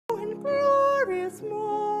glorious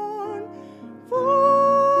morn, fall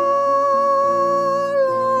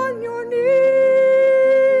on your knees.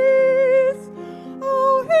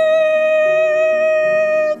 Oh,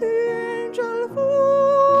 hear the angel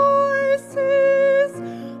voices.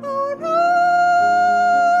 Oh,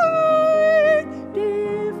 night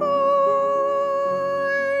divine,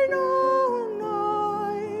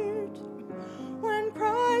 oh, night when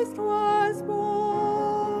Christ was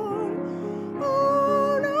born.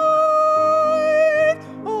 Oh, night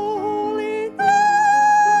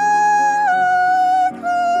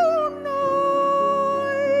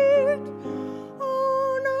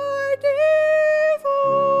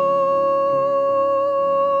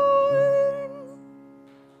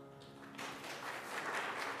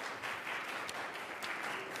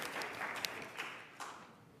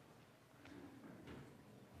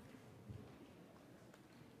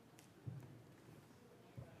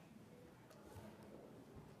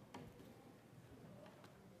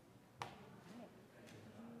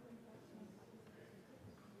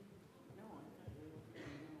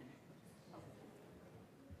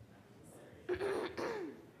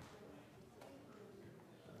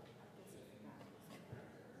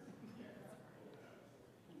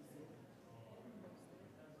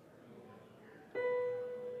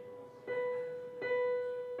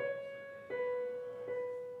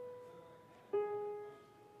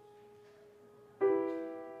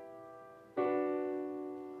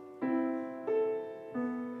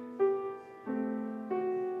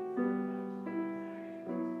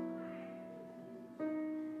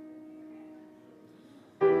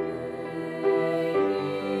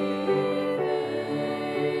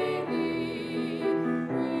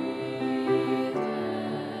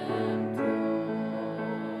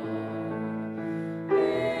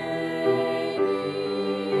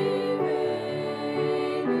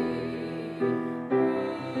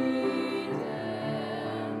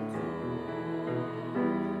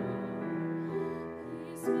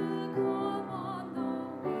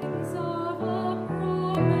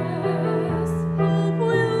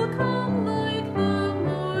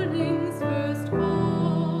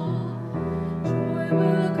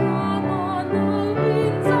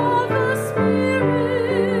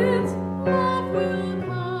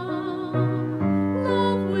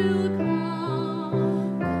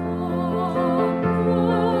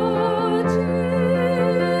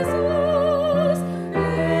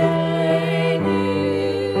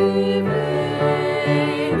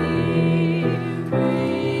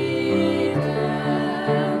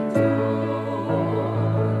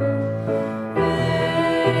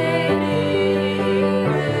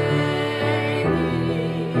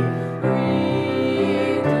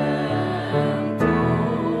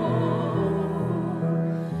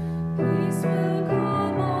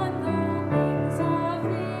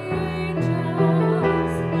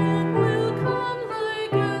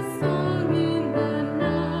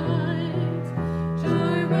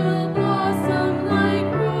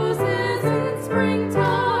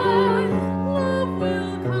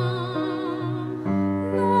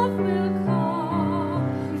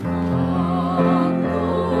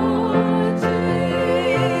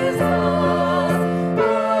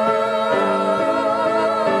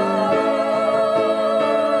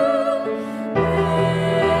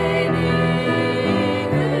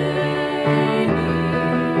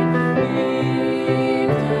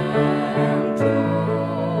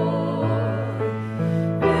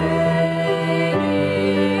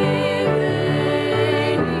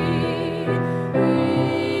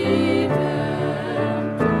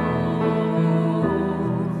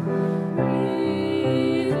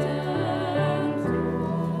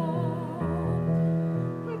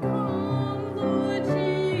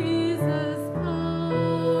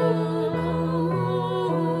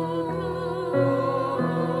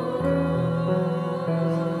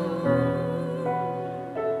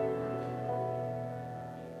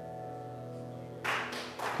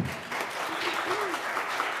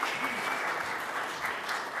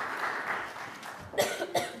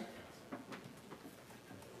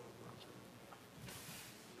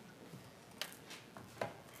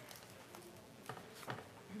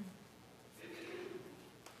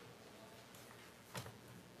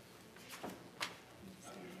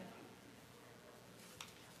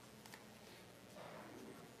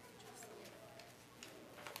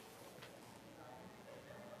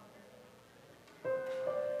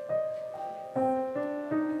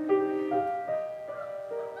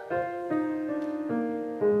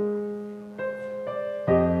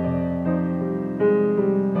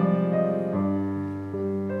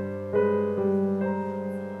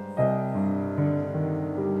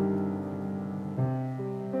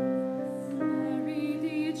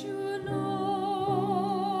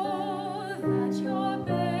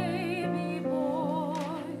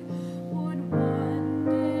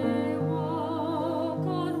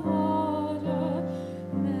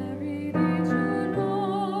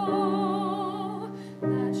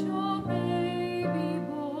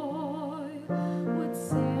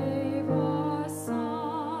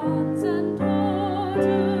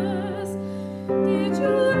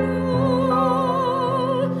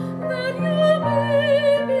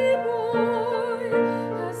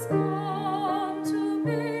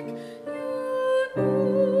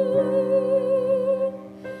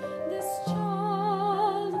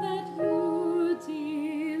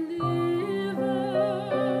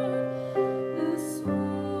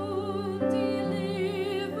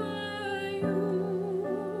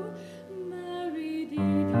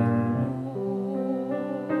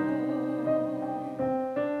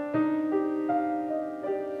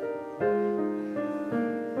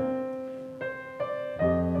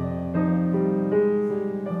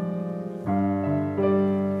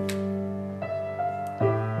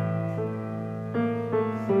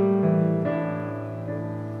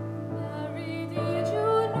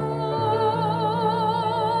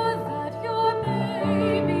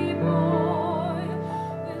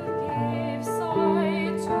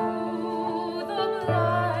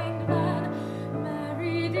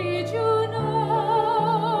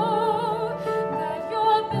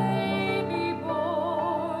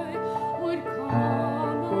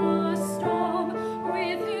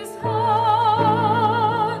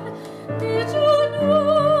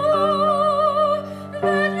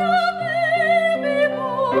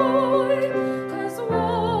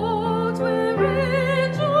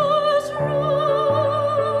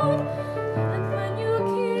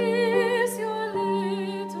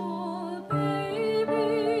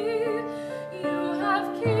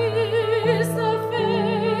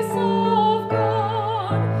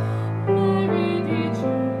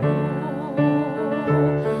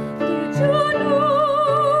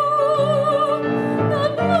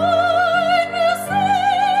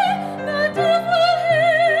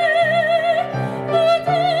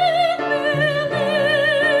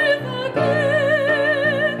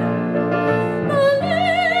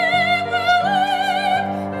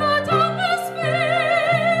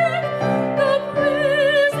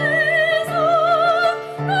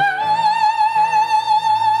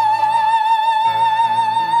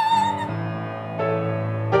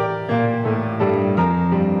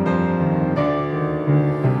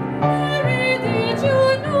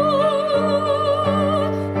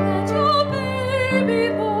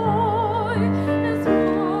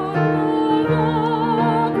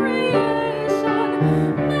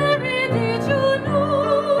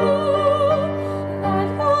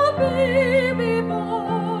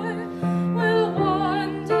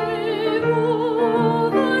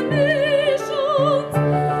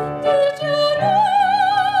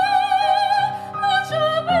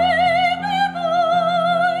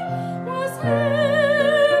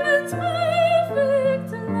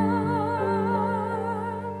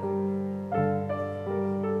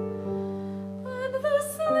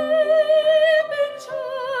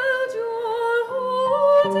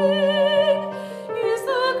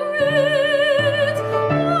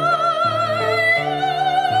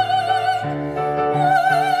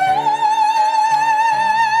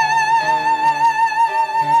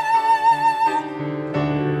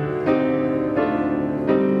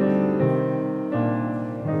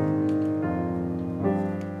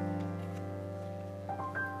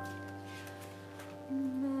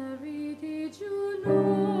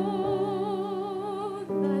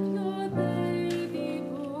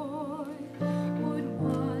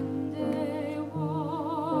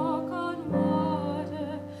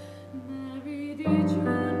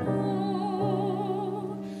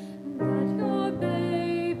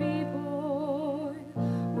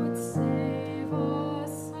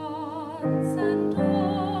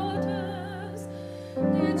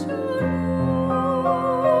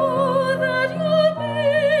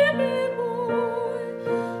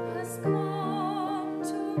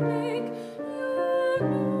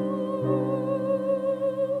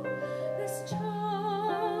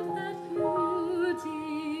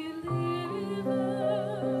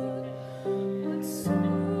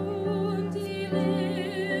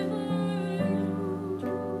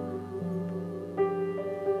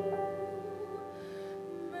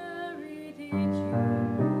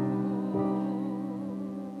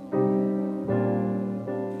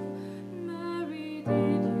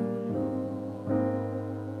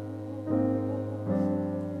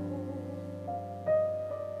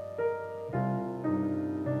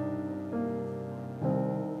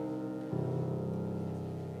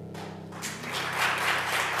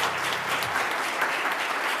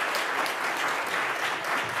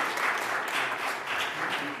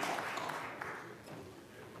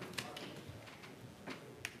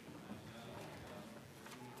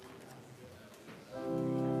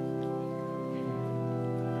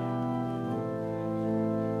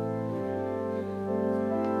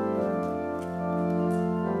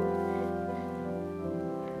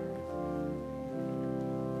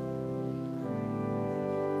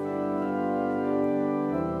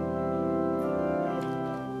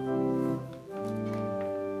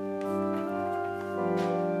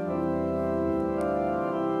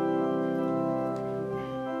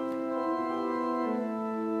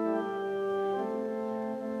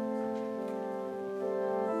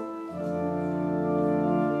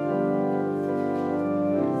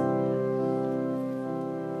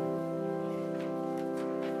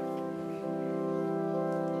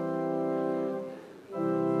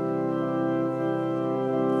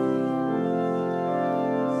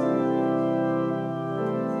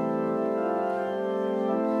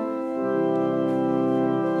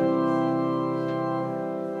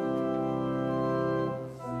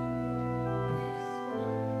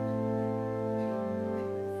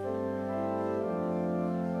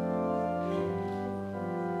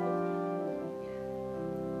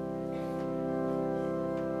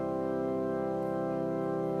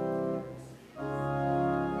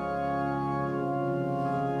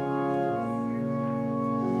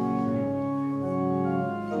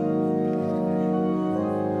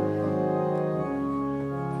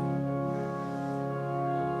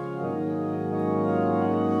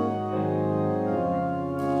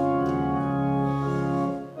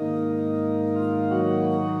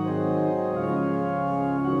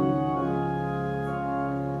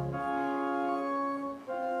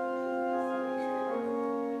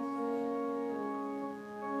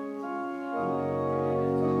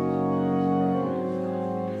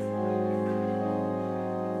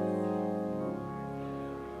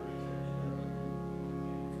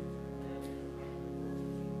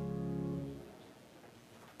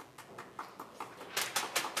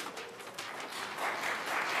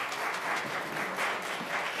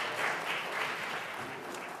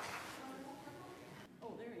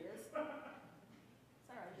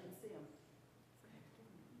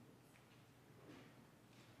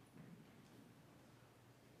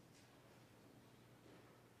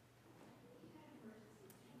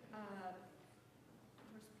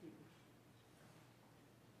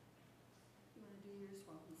ears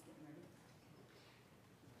while he's getting ready.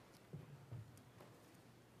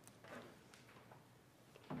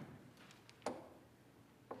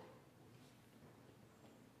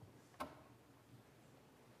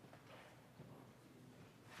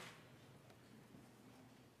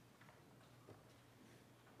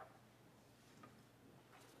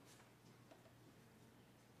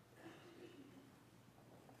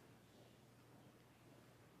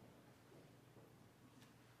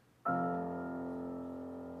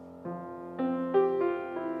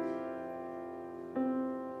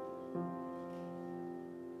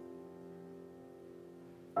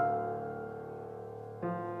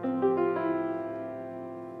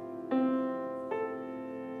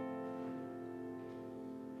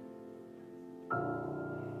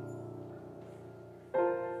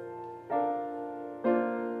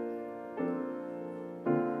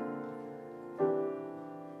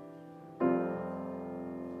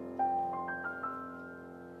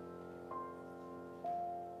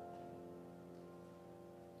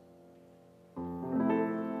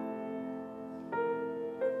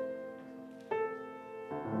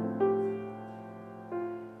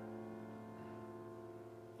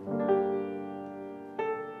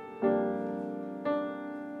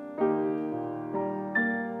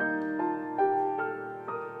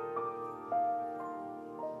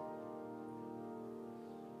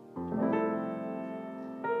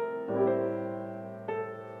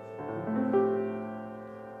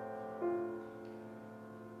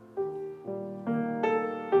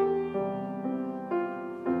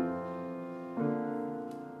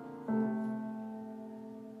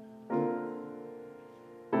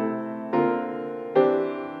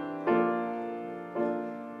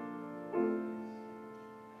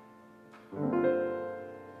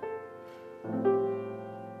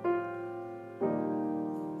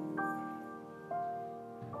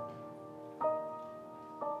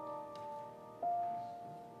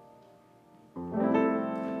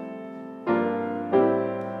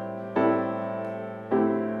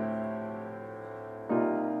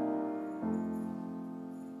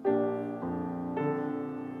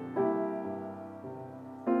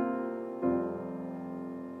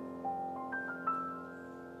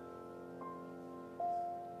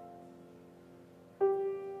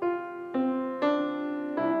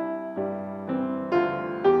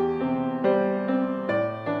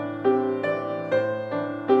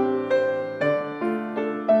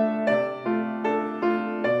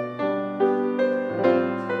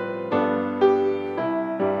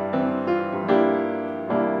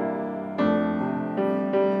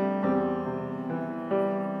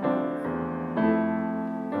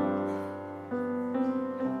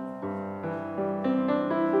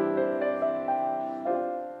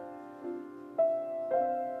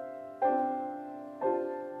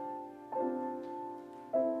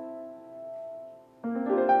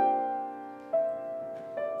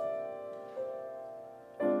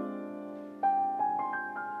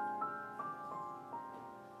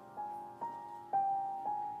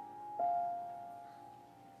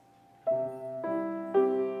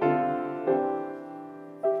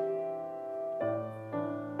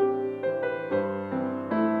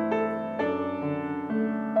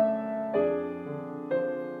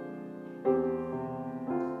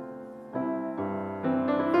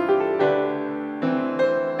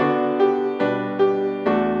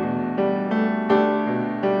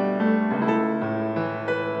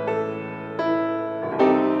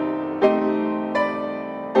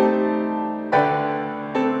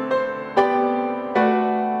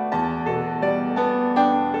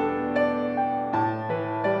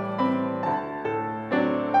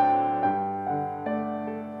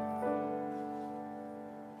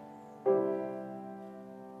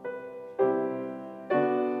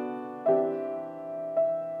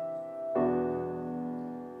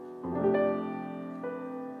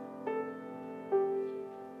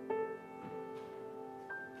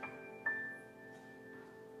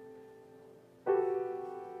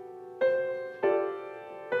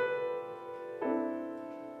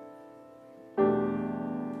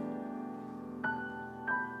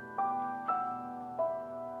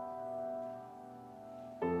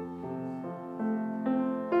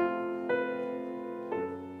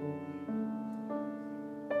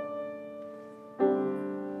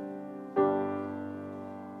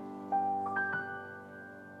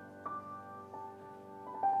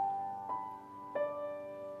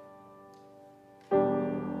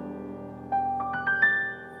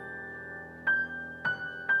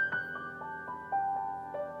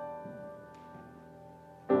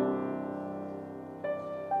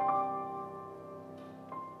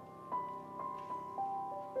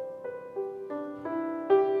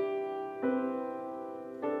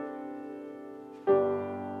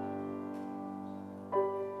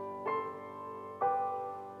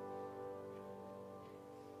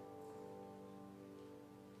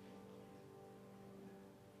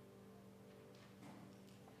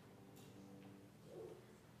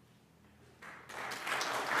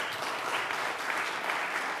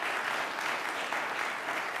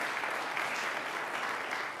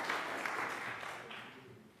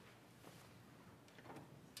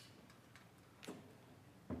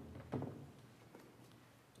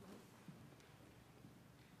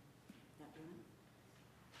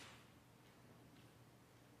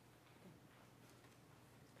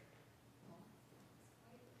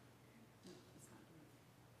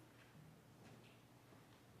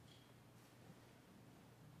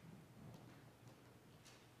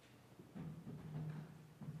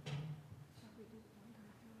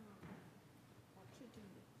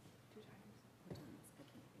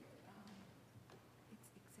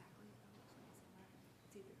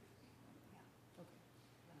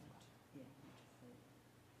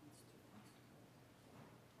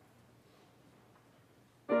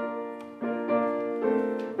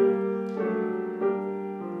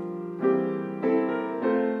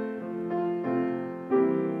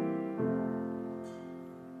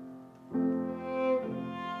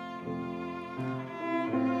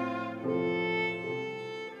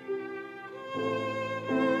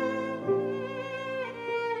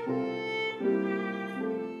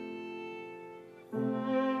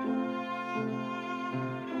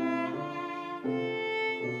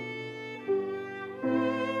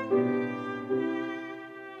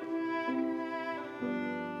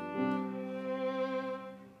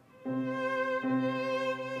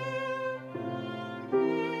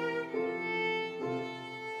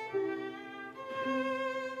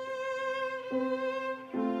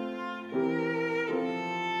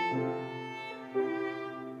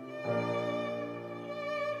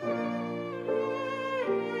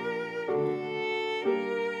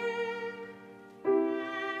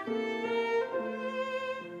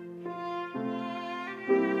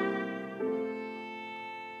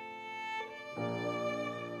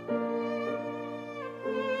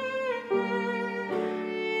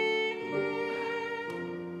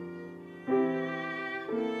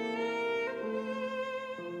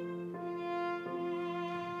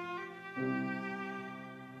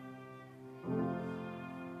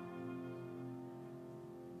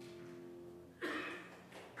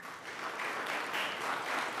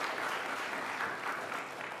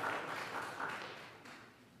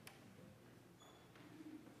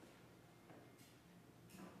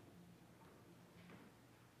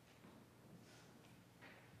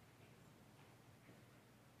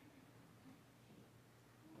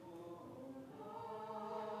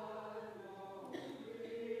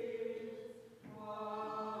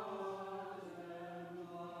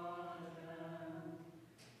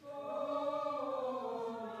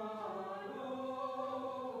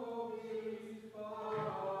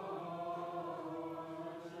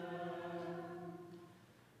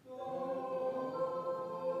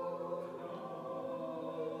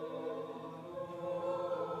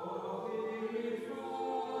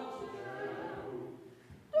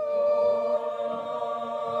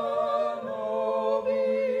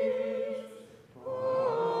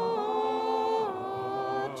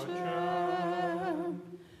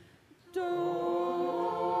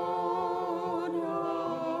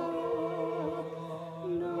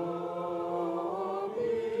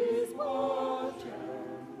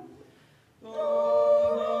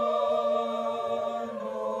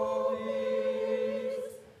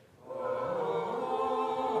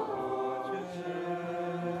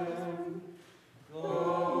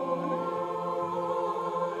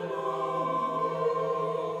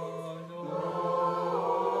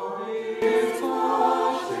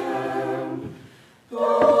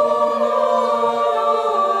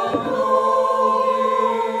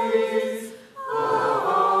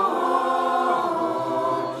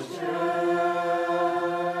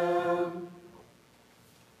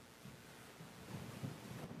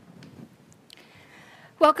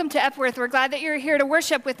 Welcome to Epworth. We're glad that you're here to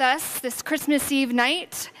worship with us this Christmas Eve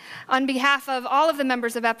night. On behalf of all of the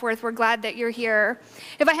members of Epworth, we're glad that you're here.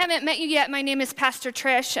 If I haven't met you yet, my name is Pastor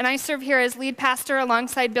Trish, and I serve here as lead pastor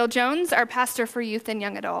alongside Bill Jones, our pastor for youth and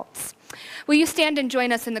young adults. Will you stand and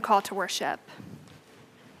join us in the call to worship?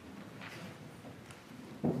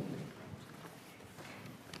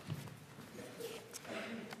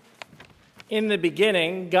 In the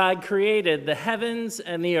beginning, God created the heavens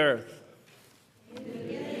and the earth. In the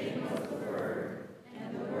beginning was the Word,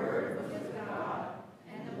 and the Word was with God,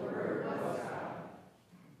 and the Word was God.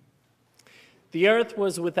 The earth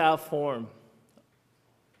was without form.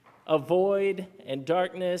 A void and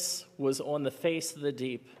darkness was on the face of the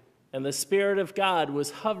deep, and the Spirit of God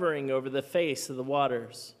was hovering over the face of the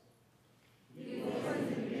waters. He was in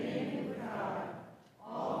the beginning with God.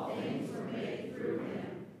 All things were made through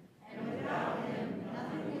him, and without him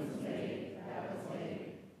nothing was made that was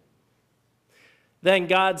made. Then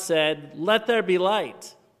God said, "Let there be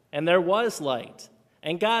light," and there was light.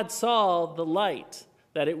 And God saw the light,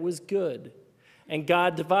 that it was good. And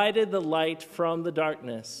God divided the light from the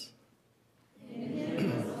darkness. In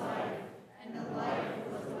him was life, and the life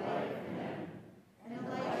was the light of men. And the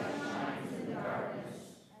light shines in darkness,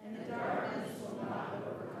 and the darkness will not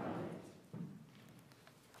overcome it.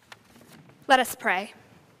 Let us pray.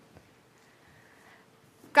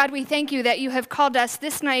 God, we thank you that you have called us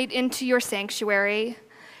this night into your sanctuary,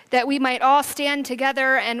 that we might all stand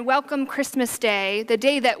together and welcome Christmas Day, the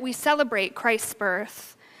day that we celebrate Christ's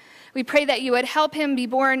birth. We pray that you would help him be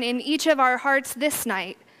born in each of our hearts this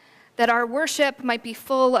night, that our worship might be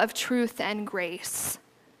full of truth and grace.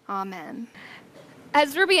 Amen.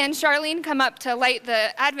 As Ruby and Charlene come up to light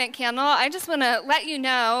the Advent candle, I just want to let you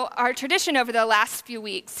know our tradition over the last few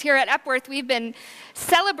weeks. Here at Epworth, we've been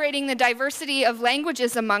celebrating the diversity of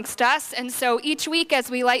languages amongst us, and so each week as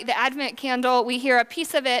we light the Advent candle, we hear a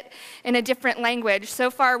piece of it in a different language. So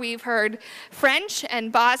far, we've heard French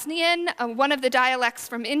and Bosnian, one of the dialects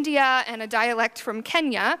from India, and a dialect from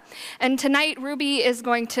Kenya. And tonight, Ruby is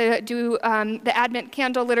going to do the Advent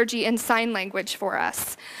candle liturgy in sign language for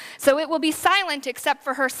us. So it will be silent except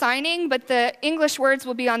for her signing, but the English words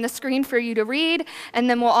will be on the screen for you to read, and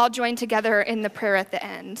then we'll all join together in the prayer at the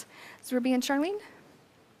end. Is Ruby and Charlene?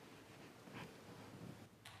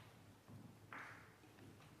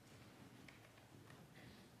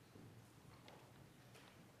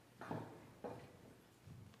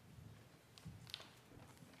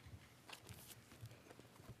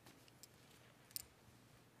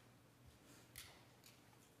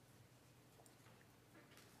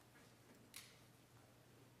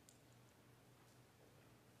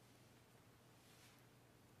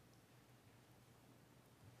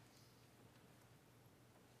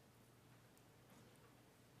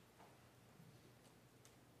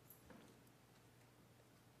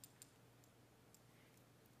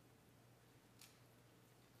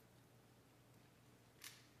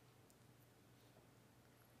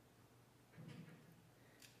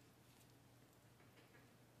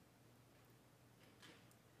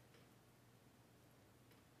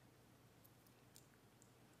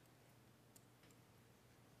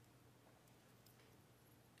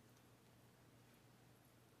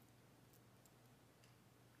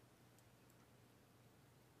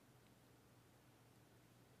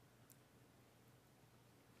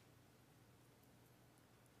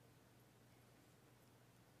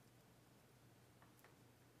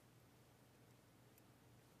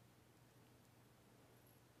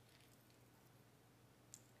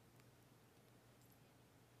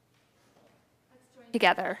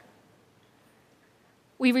 Together.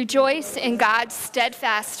 We rejoice in God's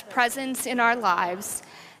steadfast presence in our lives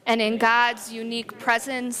and in God's unique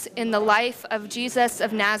presence in the life of Jesus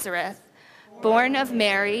of Nazareth, born of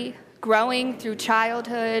Mary, growing through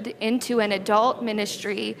childhood into an adult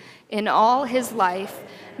ministry in all his life,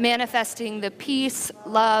 manifesting the peace,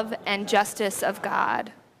 love, and justice of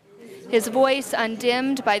God. His voice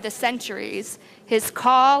undimmed by the centuries, his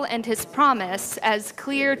call and his promise as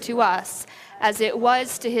clear to us as it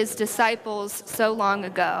was to his disciples so long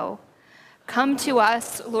ago. Come to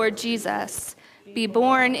us, Lord Jesus. Be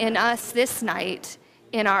born in us this night,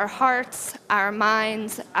 in our hearts, our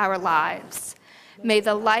minds, our lives. May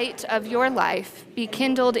the light of your life be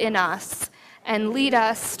kindled in us and lead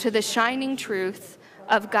us to the shining truth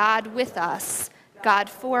of God with us, God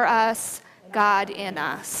for us, God in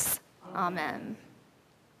us. Amen.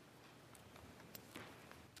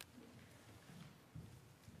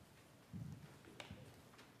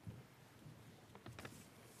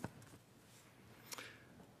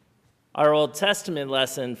 Our Old Testament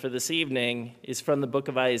lesson for this evening is from the book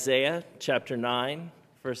of Isaiah, chapter 9,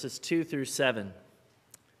 verses 2 through 7.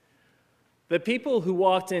 The people who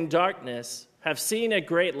walked in darkness have seen a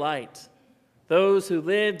great light. Those who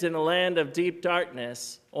lived in a land of deep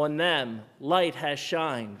darkness, on them light has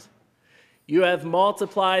shined. You have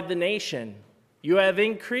multiplied the nation. You have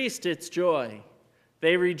increased its joy.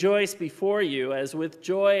 They rejoice before you as with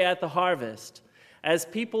joy at the harvest, as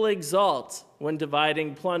people exult when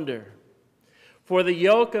dividing plunder. For the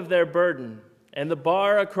yoke of their burden and the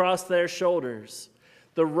bar across their shoulders,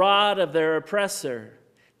 the rod of their oppressor,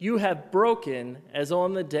 you have broken as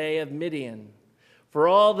on the day of Midian. For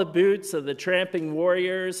all the boots of the tramping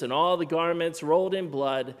warriors and all the garments rolled in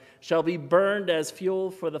blood shall be burned as fuel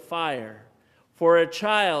for the fire. For a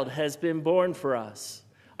child has been born for us,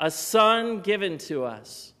 a son given to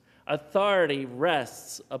us. Authority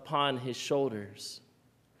rests upon his shoulders.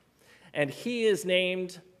 And he is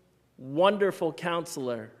named Wonderful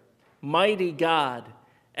Counselor, Mighty God,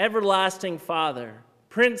 Everlasting Father,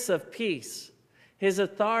 Prince of Peace. His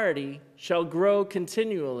authority shall grow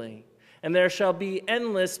continually, and there shall be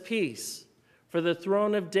endless peace for the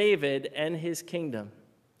throne of David and his kingdom.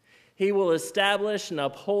 He will establish and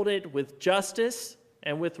uphold it with justice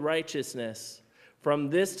and with righteousness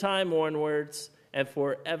from this time onwards and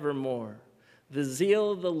forevermore. The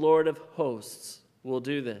zeal of the Lord of hosts will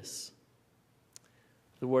do this.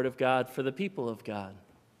 The word of God for the people of God.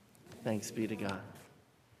 Thanks be to God.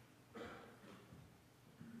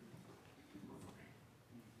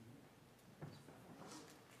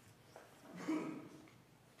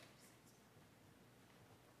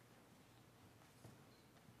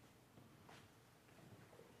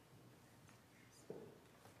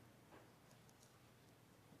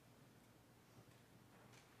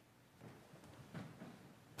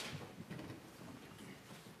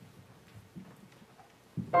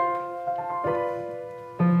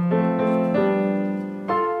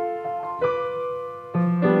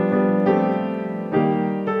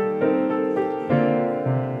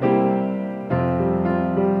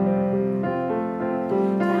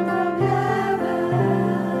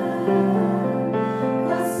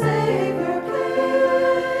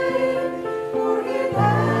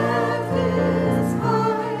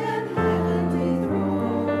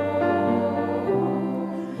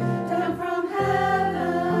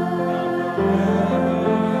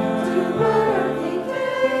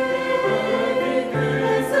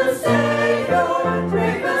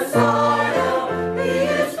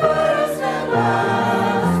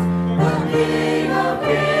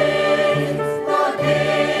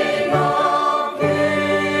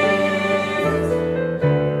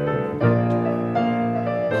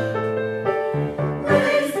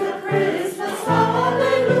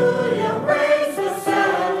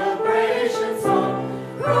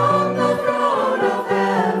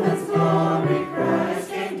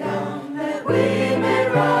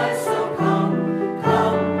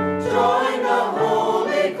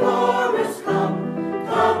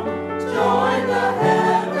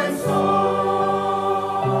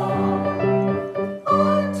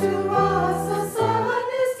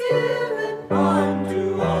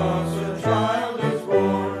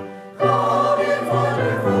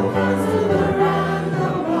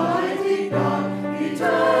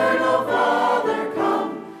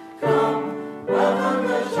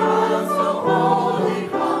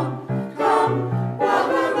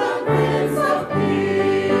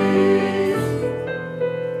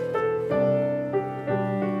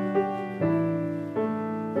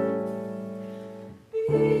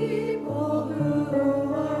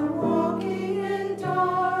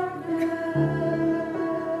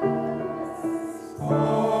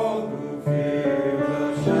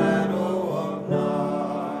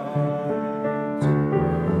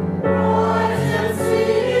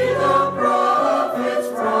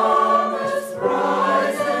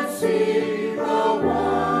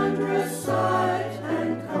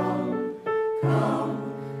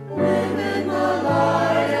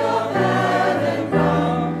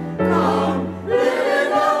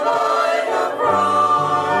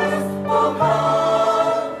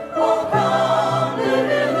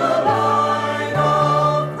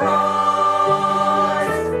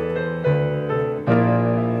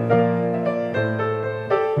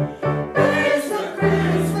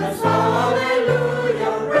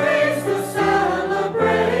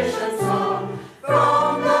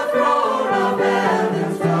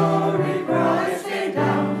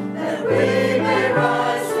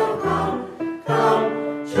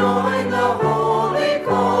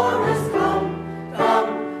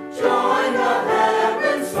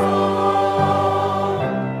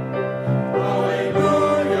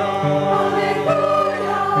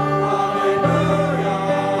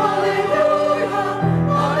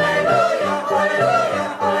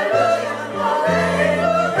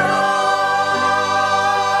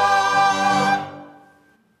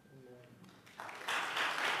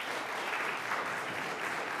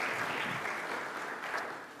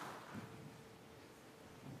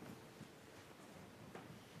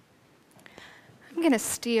 I'm going to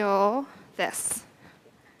steal this.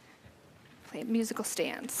 Play musical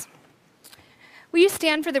stands. Will you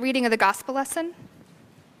stand for the reading of the gospel lesson?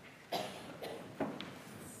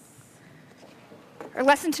 Our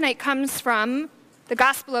lesson tonight comes from the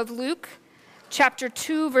Gospel of Luke, chapter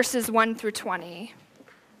 2, verses 1 through 20.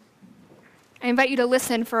 I invite you to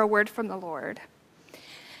listen for a word from the Lord.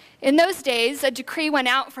 In those days, a decree went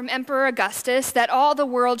out from Emperor Augustus that all the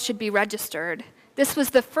world should be registered. This was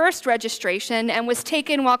the first registration and was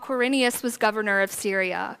taken while Quirinius was governor of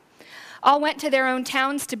Syria. All went to their own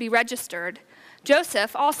towns to be registered.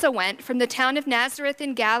 Joseph also went from the town of Nazareth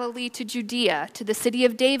in Galilee to Judea, to the city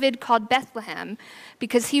of David called Bethlehem,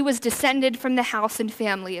 because he was descended from the house and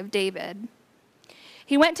family of David.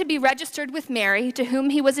 He went to be registered with Mary, to whom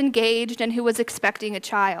he was engaged and who was expecting a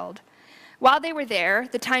child. While they were there,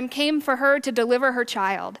 the time came for her to deliver her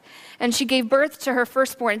child, and she gave birth to her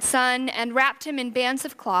firstborn son and wrapped him in bands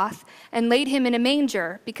of cloth and laid him in a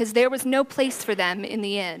manger, because there was no place for them in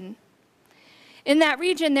the inn. In that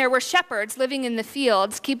region there were shepherds living in the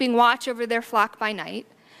fields, keeping watch over their flock by night.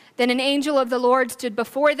 Then an angel of the Lord stood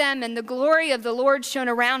before them, and the glory of the Lord shone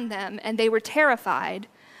around them, and they were terrified.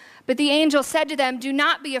 But the angel said to them, "Do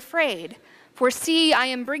not be afraid, for see, I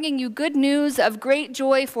am bringing you good news of great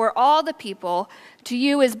joy for all the people. To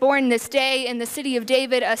you is born this day in the city of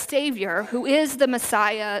David a Savior, who is the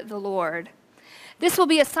Messiah, the Lord. This will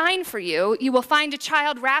be a sign for you. You will find a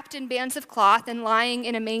child wrapped in bands of cloth and lying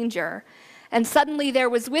in a manger." And suddenly there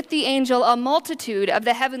was with the angel a multitude of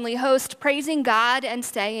the heavenly host, praising God and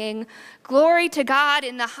saying, "Glory to God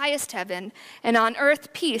in the highest heaven, and on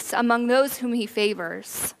earth peace among those whom he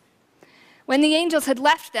favors." When the angels had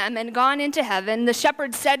left them and gone into heaven, the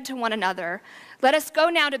shepherds said to one another, "Let us go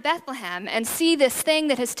now to Bethlehem and see this thing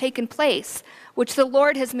that has taken place, which the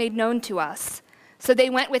Lord has made known to us." So they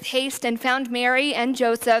went with haste and found Mary and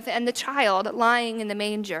Joseph and the child lying in the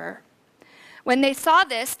manger. When they saw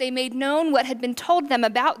this, they made known what had been told them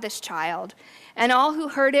about this child, and all who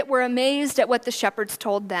heard it were amazed at what the shepherds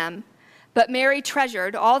told them. But Mary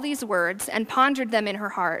treasured all these words and pondered them in her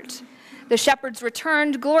heart. The shepherds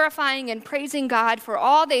returned, glorifying and praising God for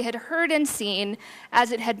all they had heard and seen as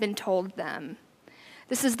it had been told them.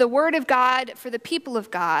 This is the word of God for the people of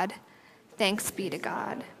God. Thanks be to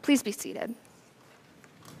God. Please be seated.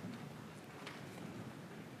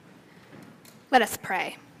 Let us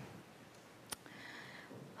pray.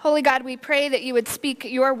 Holy God, we pray that you would speak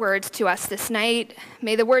your words to us this night.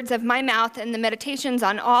 May the words of my mouth and the meditations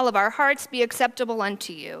on all of our hearts be acceptable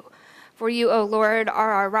unto you. For you, O Lord,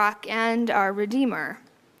 are our rock and our Redeemer.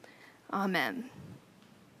 Amen.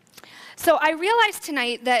 So I realized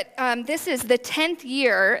tonight that this is the 10th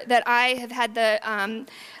year that I have had the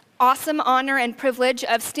awesome honor and privilege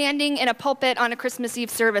of standing in a pulpit on a Christmas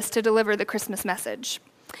Eve service to deliver the Christmas message.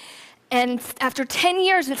 And after 10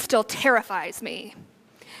 years, it still terrifies me.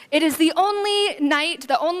 It is the only night,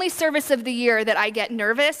 the only service of the year that I get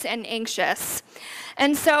nervous and anxious.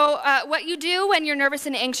 And so what you do when you're nervous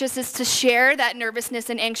and anxious is to share that nervousness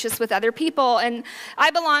and anxious with other people. And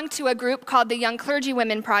I belong to a group called the Young Clergy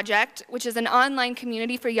Women Project, which is an online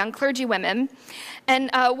community for young clergy women. And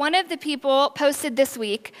one of the people posted this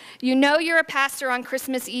week, "You know you're a pastor on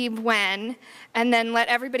Christmas Eve when," and then let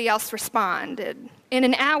everybody else respond. In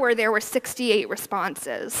an hour, there were 68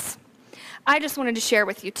 responses. I just wanted to share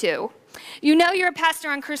with you too. You know you're a pastor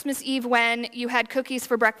on Christmas Eve when you had cookies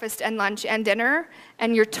for breakfast and lunch and dinner,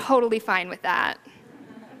 and you're totally fine with that.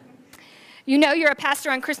 You know you're a pastor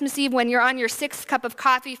on Christmas Eve when you're on your 6th cup of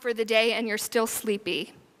coffee for the day and you're still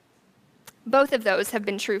sleepy. Both of those have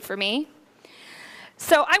been true for me.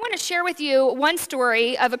 So I want to share with you one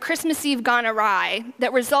story of a Christmas Eve gone awry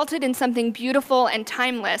that resulted in something beautiful and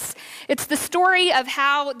timeless. It's the story of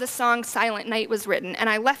how the song Silent Night was written, and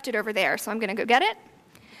I left it over there, so I'm going to go get it.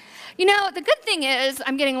 You know, the good thing is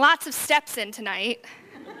I'm getting lots of steps in tonight,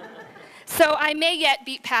 so I may yet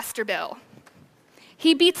beat Pastor Bill.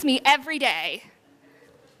 He beats me every day.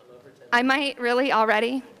 I might really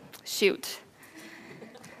already? Shoot.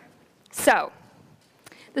 So,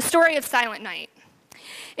 the story of Silent Night.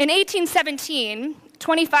 In 1817,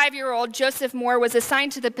 25-year-old Joseph Moore was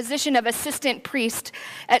assigned to the position of assistant priest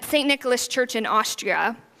at St. Nicholas Church in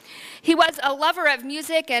Austria. He was a lover of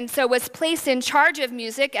music and so was placed in charge of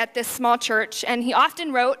music at this small church, and he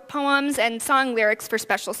often wrote poems and song lyrics for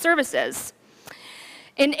special services.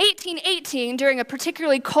 In 1818, during a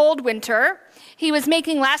particularly cold winter, He was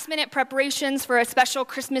making last-minute preparations for a special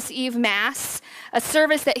Christmas Eve Mass, a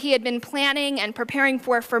service that he had been planning and preparing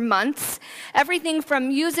for months. Everything from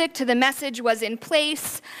music to the message was in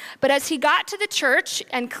place, but as he got to the church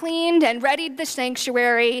and cleaned and readied the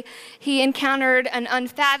sanctuary, he encountered an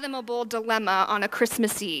unfathomable dilemma on a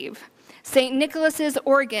Christmas Eve. St. Nicholas's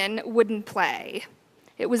organ wouldn't play.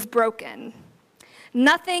 It was broken.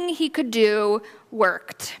 Nothing he could do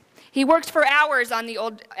worked. He worked for hours on the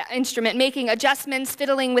old instrument, making adjustments,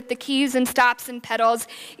 fiddling with the keys and stops and pedals,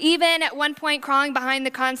 even at one point crawling behind the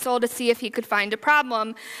console to see if he could find a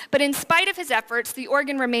problem. But in spite of his efforts, the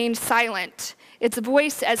organ remained silent, its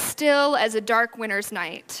voice as still as a dark winter's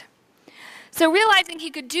night. So realizing he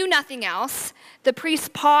could do nothing else, the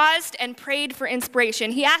priest paused and prayed for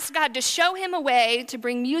inspiration. He asked God to show him a way to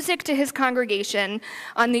bring music to his congregation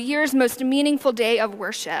on the year's most meaningful day of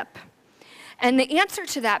worship. And the answer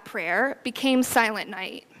to that prayer became Silent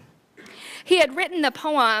Night. He had written the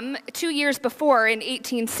poem 2 years before in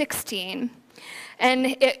 1816, and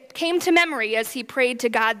it came to memory as he prayed to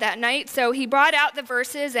God that night, so he brought out the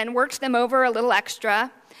verses and worked them over a little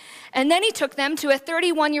extra, and then he took them to a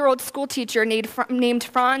 31-year-old schoolteacher named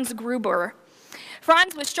Franz Gruber.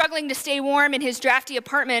 Franz was struggling to stay warm in his drafty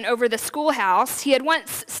apartment over the schoolhouse. He had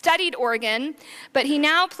once studied organ, but he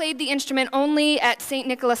now played the instrument only at St.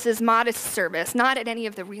 Nicholas's modest service, not at any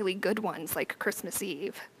of the really good ones like Christmas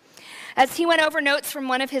Eve. As he went over notes from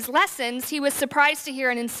one of his lessons, he was surprised to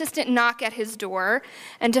hear an insistent knock at his door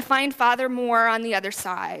and to find Father Moore on the other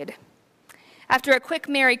side. After a quick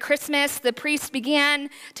Merry Christmas, the priest began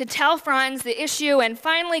to tell Franz the issue and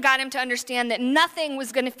finally got him to understand that nothing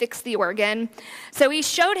was going to fix the organ. So he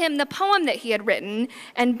showed him the poem that he had written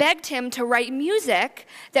and begged him to write music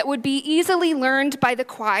that would be easily learned by the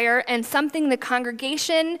choir and something the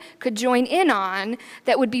congregation could join in on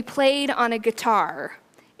that would be played on a guitar.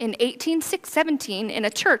 In 1817, in a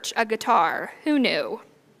church, a guitar. Who knew?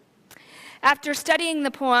 After studying the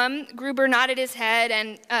poem, Gruber nodded his head,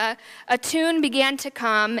 and a tune began to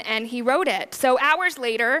come, and he wrote it. So hours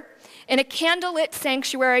later, in a candlelit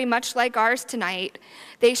sanctuary much like ours tonight,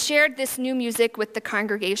 they shared this new music with the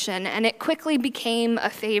congregation, and it quickly became a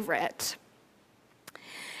favorite.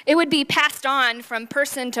 It would be passed on from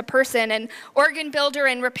person to person. An organ builder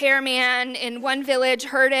and repairman in one village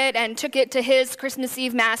heard it and took it to his Christmas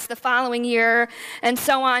Eve Mass the following year, and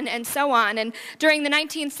so on and so on. And during the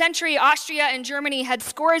 19th century, Austria and Germany had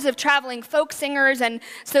scores of traveling folk singers, and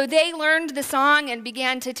so they learned the song and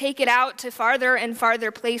began to take it out to farther and farther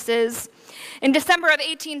places. In December of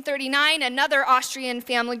 1839, another Austrian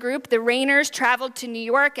family group, the Rainers, traveled to New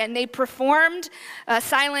York, and they performed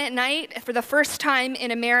Silent Night for the first time in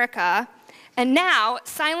America. And now,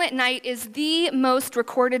 Silent Night is the most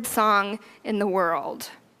recorded song in the world,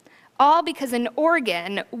 all because an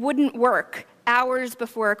organ wouldn't work hours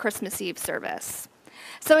before a Christmas Eve service.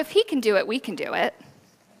 So if he can do it, we can do it.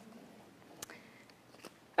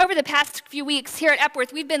 Over the past few weeks here at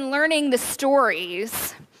Epworth, we've been learning the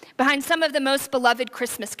stories behind some of the most beloved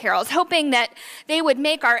Christmas carols, hoping that they would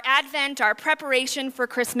make our Advent, our preparation for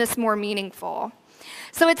Christmas, more meaningful.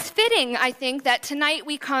 So it's fitting, I think, that tonight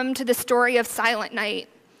we come to the story of Silent Night,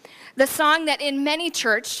 the song that in many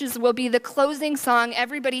churches will be the closing song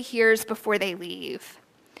everybody hears before they leave.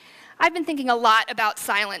 I've been thinking a lot about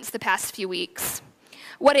silence the past few weeks.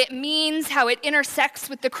 What it means, how it intersects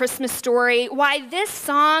with the Christmas story, why this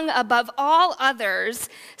song, above all others,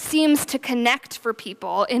 seems to connect for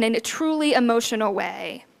people in a truly emotional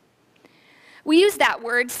way. We use that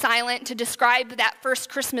word, silent, to describe that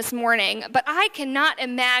first Christmas morning, but I cannot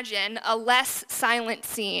imagine a less silent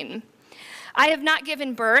scene. I have not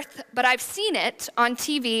given birth, but I've seen it on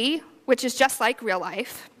TV, which is just like real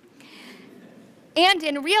life. And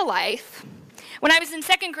in real life, when I was in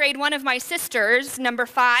second grade, one of my sisters, number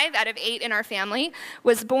 5 out of 8 in our family,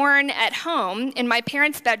 was born at home in my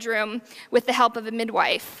parents' bedroom with the help of a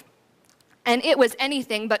midwife. And it was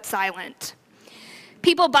anything but silent.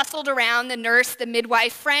 People bustled around, the nurse, the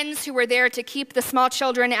midwife, friends who were there to keep the small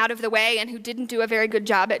children out of the way and who didn't do a very good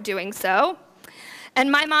job at doing so.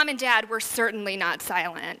 And my mom and dad were certainly not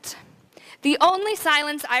silent. The only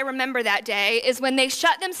silence I remember that day is when they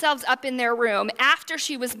shut themselves up in their room after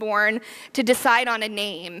she was born to decide on a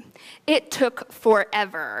name. It took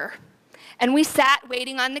forever. And we sat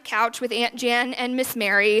waiting on the couch with Aunt Jan and Miss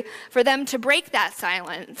Mary for them to break that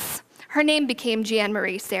silence. Her name became Jan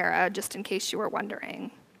Marie Sarah, just in case you were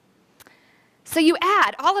wondering. So you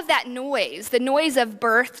add all of that noise, the noise of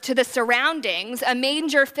birth, to the surroundings, a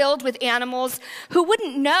manger filled with animals who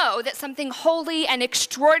wouldn't know that something holy and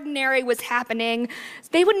extraordinary was happening.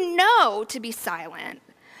 They wouldn't know to be silent.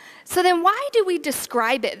 So then why do we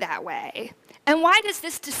describe it that way? And why does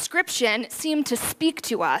this description seem to speak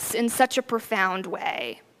to us in such a profound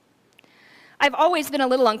way? I've always been a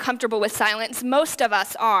little uncomfortable with silence. Most of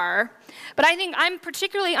us are. But I think I'm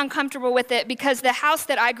particularly uncomfortable with it because the house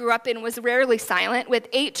that I grew up in was rarely silent, with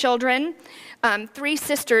 8 children, 3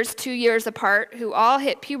 sisters 2 years apart, who all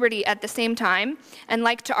hit puberty at the same time and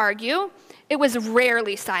liked to argue. It was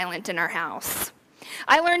rarely silent in our house.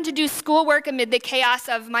 I learned to do schoolwork amid the chaos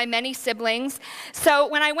of my many siblings. So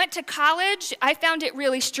when I went to college, I found it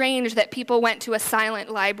really strange that people went to a silent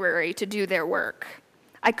library to do their work.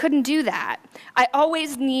 I couldn't do that. I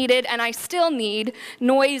always needed, and I still need,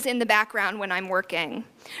 noise in the background when I'm working.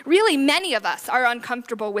 Really, many of us are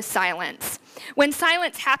uncomfortable with silence. When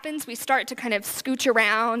silence happens, we start to kind of scooch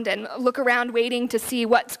around and look around waiting to see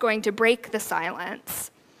what's going to break the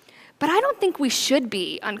silence. But I don't think we should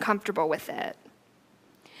be uncomfortable with it.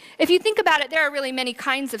 If you think about it, there are really many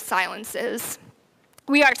kinds of silences.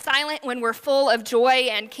 We are silent when we're full of joy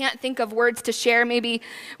and can't think of words to share, maybe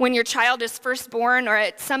when your child is first born or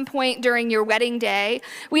at some point during your wedding day.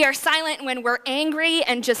 We are silent when we're angry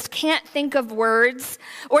and just can't think of words,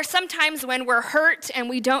 or sometimes when we're hurt and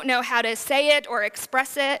we don't know how to say it or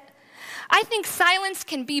express it. I think silence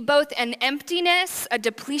can be both an emptiness, a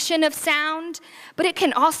depletion of sound, but it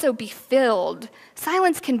can also be filled.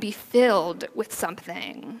 Silence can be filled with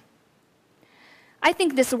something. I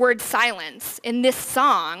think this word silence in this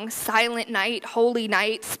song, Silent Night, Holy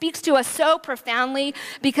Night, speaks to us so profoundly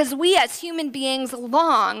because we as human beings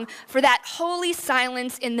long for that holy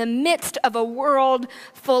silence in the midst of a world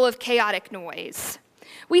full of chaotic noise.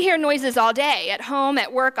 We hear noises all day, at home,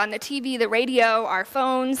 at work, on the TV, the radio, our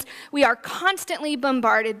phones. We are constantly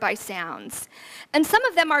bombarded by sounds. And some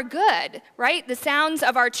of them are good, right? The sounds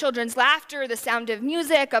of our children's laughter, the sound of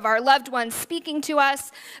music, of our loved ones speaking to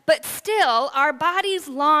us. But still, our bodies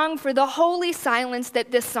long for the holy silence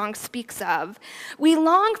that this song speaks of. We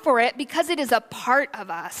long for it because it is a part of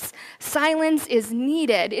us. Silence is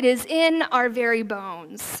needed. It is in our very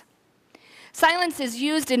bones. Silence is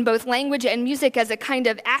used in both language and music as a kind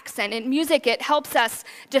of accent. In music, it helps us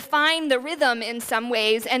define the rhythm in some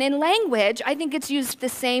ways, and in language, I think it's used the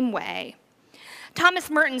same way. Thomas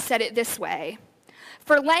Merton said it this way: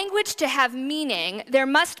 "For language to have meaning, there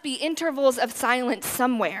must be intervals of silence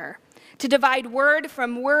somewhere, to divide word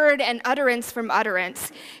from word and utterance from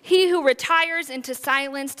utterance. He who retires into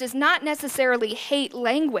silence does not necessarily hate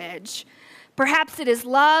language. Perhaps it is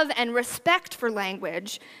love and respect for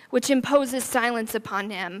language which imposes silence upon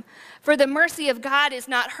him. For the mercy of God is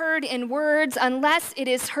not heard in words unless it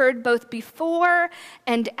is heard both before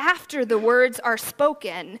and after the words are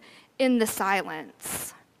spoken in the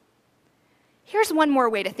silence." Here's one more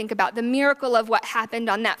way to think about the miracle of what happened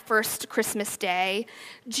on that first Christmas day.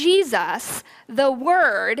 Jesus, the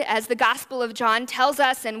Word, as the Gospel of John tells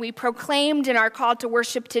us and we proclaimed in our call to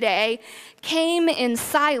worship today, came in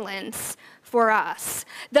silence for us.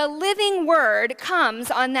 The living Word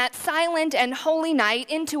comes on that silent and holy night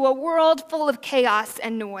into a world full of chaos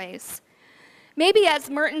and noise. Maybe, as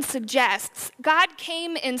Merton suggests, God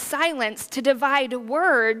came in silence to divide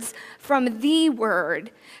words from the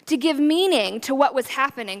Word, to give meaning to what was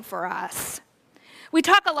happening for us. We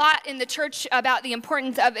talk a lot in the church about the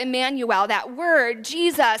importance of Emmanuel, that word,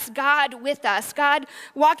 Jesus, God with us, God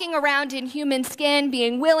walking around in human skin,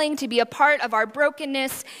 being willing to be a part of our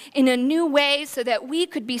brokenness in a new way so that we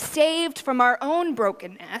could be saved from our own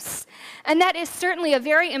brokenness. And that is certainly a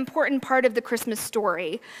very important part of the Christmas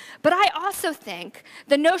story. But I also think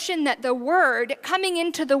the notion that the Word coming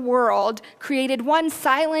into the world created one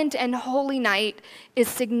silent and holy night is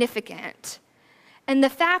significant. And the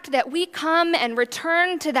fact that we come and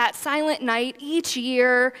return to that silent night each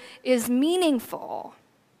year is meaningful.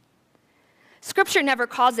 Scripture never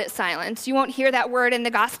calls it silence. You won't hear that word in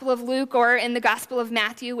the Gospel of Luke or in the Gospel of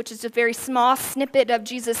Matthew, which is a very small snippet of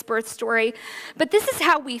Jesus' birth story. But this is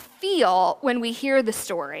how we feel when we hear the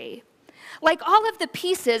story. Like all of the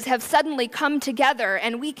pieces have suddenly come together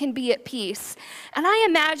and we can be at peace. And I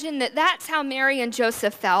imagine that that's how Mary and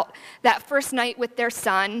Joseph felt that first night with their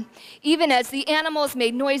son, even as the animals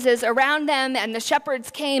made noises around them and the shepherds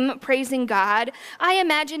came praising God. I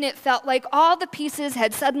imagine it felt like all the pieces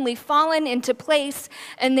had suddenly fallen into place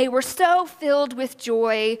and they were so filled with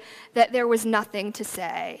joy that there was nothing to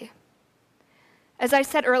say. As I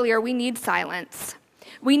said earlier, we need silence.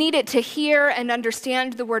 We need it to hear and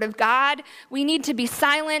understand the Word of God. We need to be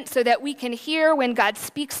silent so that we can hear when God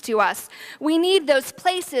speaks to us. We need those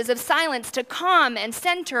places of silence to calm and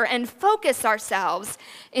center and focus ourselves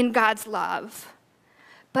in God's love.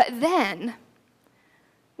 But then,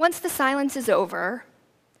 once the silence is over,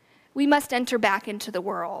 we must enter back into the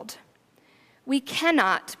world. We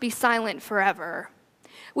cannot be silent forever.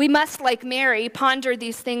 We must, like Mary, ponder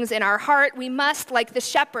these things in our heart. We must, like the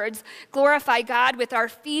shepherds, glorify God with our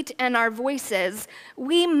feet and our voices.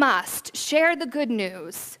 We must share the good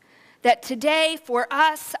news that today, for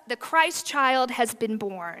us, the Christ child has been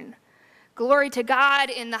born. Glory to God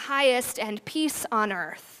in the highest and peace on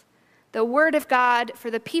earth. The word of God for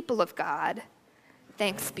the people of God.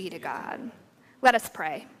 Thanks be to God. Let us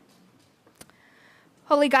pray.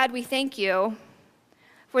 Holy God, we thank you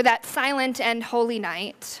for that silent and holy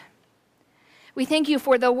night. We thank you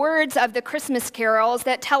for the words of the Christmas carols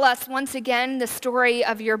that tell us once again the story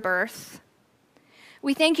of your birth.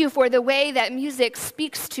 We thank you for the way that music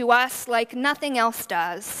speaks to us like nothing else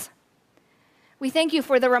does. We thank you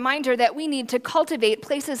for the reminder that we need to cultivate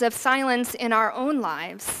places of silence in our own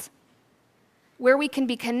lives, where we can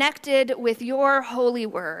be connected with your holy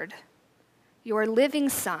word, your living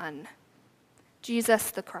Son, Jesus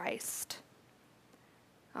the Christ.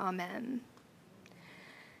 Amen.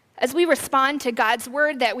 As we respond to God's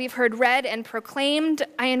word that we've heard read and proclaimed,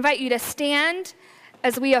 I invite you to stand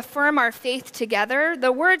as we affirm our faith together.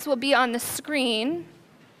 The words will be on the screen,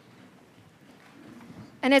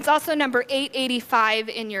 and it's also number 885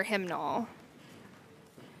 in your hymnal.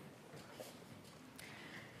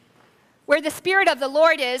 Where the Spirit of the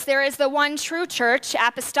Lord is, there is the one true church,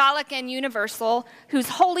 apostolic and universal, whose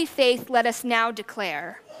holy faith let us now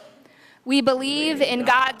declare. We believe in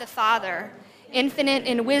God the Father, infinite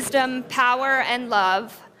in wisdom, power, and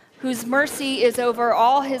love, whose mercy is over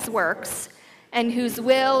all his works, and whose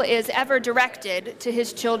will is ever directed to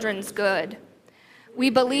his children's good. We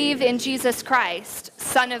believe in Jesus Christ,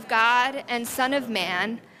 Son of God and Son of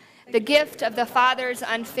Man, the gift of the Father's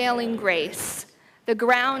unfailing grace, the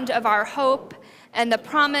ground of our hope, and the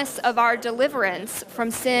promise of our deliverance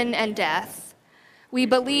from sin and death. We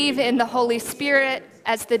believe in the Holy Spirit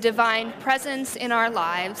as the divine presence in our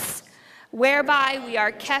lives, whereby we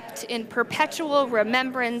are kept in perpetual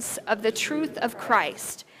remembrance of the truth of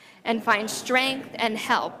Christ and find strength and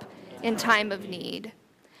help in time of need.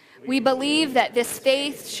 We believe that this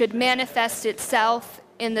faith should manifest itself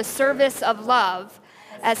in the service of love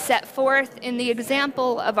as set forth in the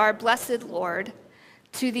example of our blessed Lord,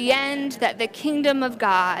 to the end that the kingdom of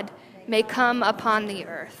God may come upon the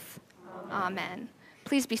earth. Amen.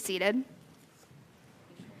 Please be seated.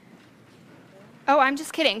 Oh, I'm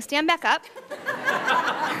just kidding. Stand back up.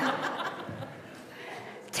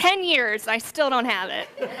 10 years, I still don't have it.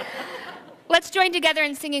 Let's join together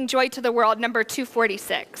in singing Joy to the World, number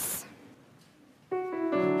 246.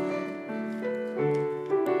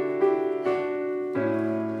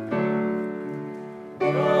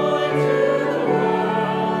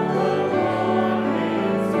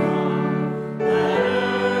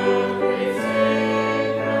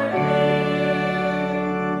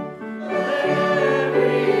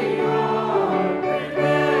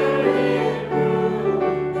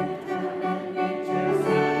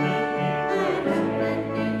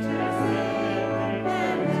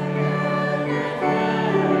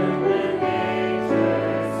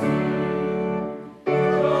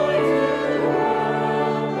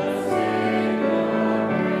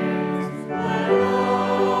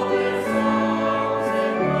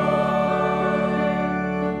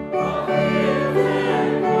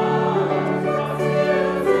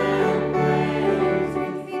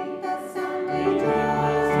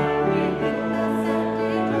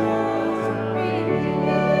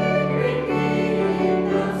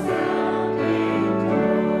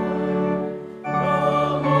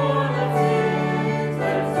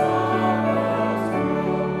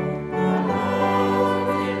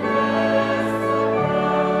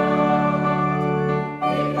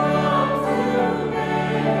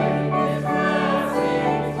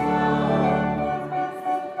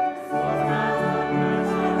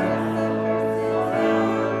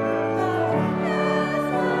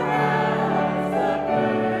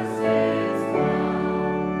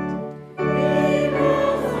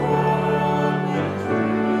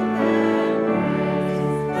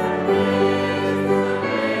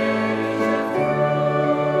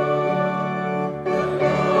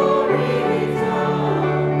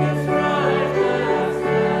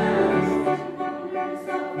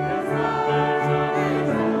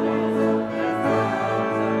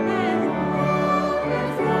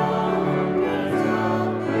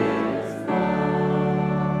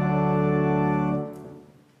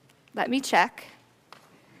 Let me check.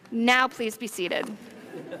 Now please be seated.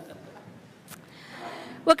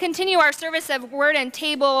 We'll continue our service of word and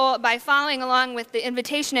table by following along with the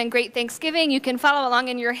invitation and great thanksgiving. You can follow along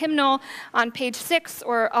in your hymnal on page 6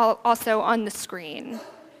 or also on the screen.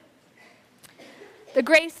 The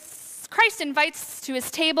grace Christ invites to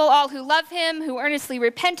his table all who love him, who earnestly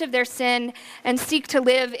repent of their sin, and seek to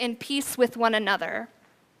live in peace with one another.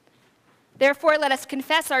 Therefore, let us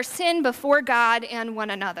confess our sin before God and one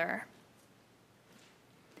another.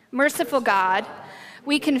 Merciful God,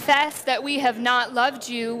 we confess that we have not loved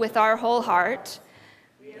you with our whole heart.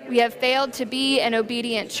 We have failed to be an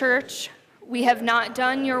obedient church. We have not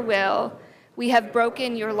done your will. We have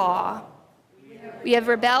broken your law. We have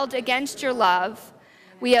rebelled against your love.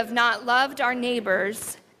 We have not loved our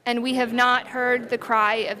neighbors, and we have not heard the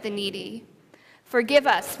cry of the needy. Forgive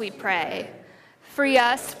us, we pray. Free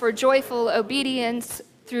us for joyful obedience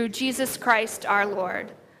through Jesus Christ our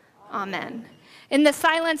Lord. Amen. In the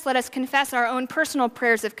silence, let us confess our own personal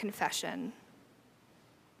prayers of confession.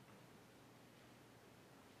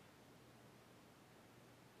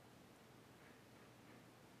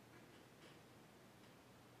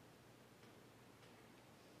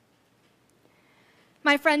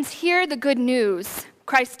 My friends, hear the good news.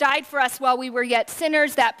 Christ died for us while we were yet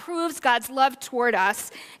sinners. That proves God's love toward us.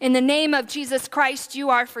 In the name of Jesus Christ, you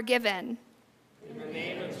are forgiven. In the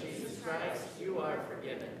name of Jesus Christ, you are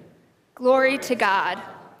forgiven. Glory to God.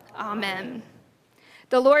 Amen.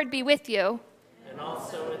 The Lord be with you. And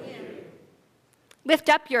also with you. Lift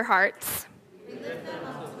up your hearts. We lift them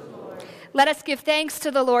up to the Lord. Let us give thanks to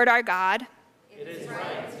the Lord our God. It is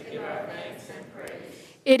right to give our thanks and praise.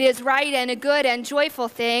 It is right and a good and joyful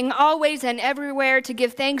thing, always and everywhere, to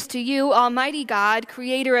give thanks to you, Almighty God,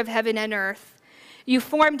 creator of heaven and earth. You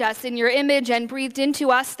formed us in your image and breathed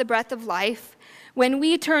into us the breath of life. When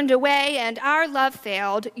we turned away and our love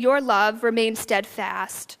failed, your love remained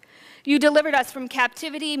steadfast. You delivered us from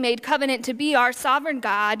captivity, made covenant to be our sovereign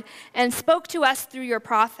God, and spoke to us through your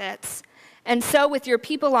prophets. And so with your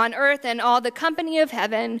people on earth and all the company of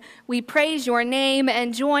heaven, we praise your name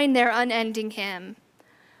and join their unending hymn.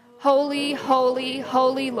 Holy, holy,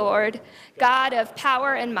 holy Lord, God of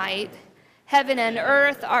power and might, heaven and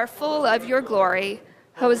earth are full of your glory.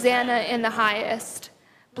 Hosanna in the highest.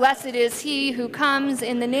 Blessed is he who comes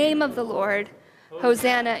in the name of the Lord.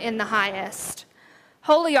 Hosanna in the highest.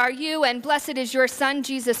 Holy are you, and blessed is your Son,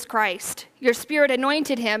 Jesus Christ. Your Spirit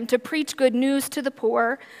anointed him to preach good news to the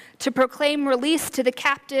poor, to proclaim release to the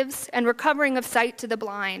captives and recovering of sight to the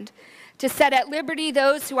blind, to set at liberty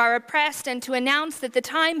those who are oppressed, and to announce that the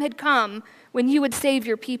time had come when you would save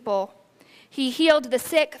your people. He healed the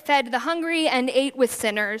sick, fed the hungry, and ate with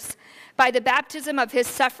sinners. By the baptism of his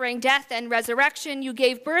suffering, death, and resurrection, you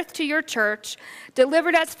gave birth to your church,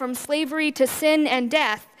 delivered us from slavery to sin and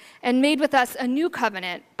death, and made with us a new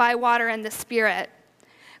covenant by water and the Spirit.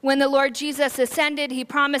 When the Lord Jesus ascended, he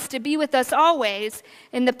promised to be with us always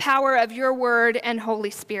in the power of your word and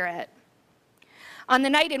Holy Spirit. On the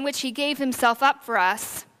night in which he gave himself up for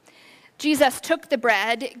us, Jesus took the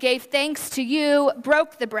bread, gave thanks to you,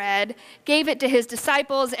 broke the bread, gave it to his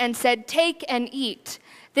disciples, and said, "Take and eat.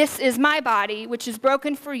 This is my body, which is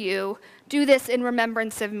broken for you. Do this in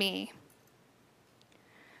remembrance of me."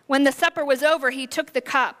 When the supper was over, he took the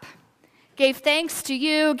cup, gave thanks to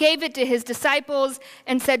you, gave it to his disciples,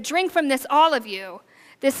 and said, "Drink from this, all of you.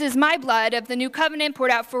 This is my blood of the new covenant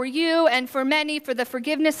poured out for you and for many for the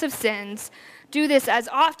forgiveness of sins. Do this as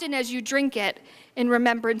often as you drink it in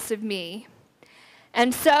remembrance of me."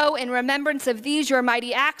 And so, in remembrance of these your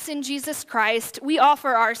mighty acts in Jesus Christ, we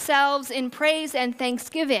offer ourselves in praise and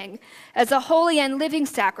thanksgiving as a holy and living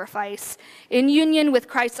sacrifice in union with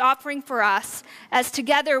Christ's offering for us, as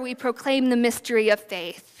together we proclaim the mystery of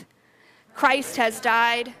faith. Christ has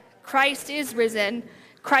died, Christ is risen,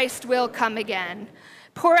 Christ will come again.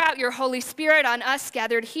 Pour out your Holy Spirit on us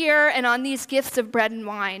gathered here and on these gifts of bread and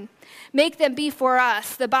wine. Make them be for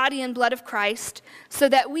us the body and blood of Christ, so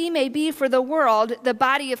that we may be for the world the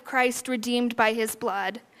body of Christ redeemed by his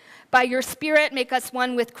blood. By your Spirit, make us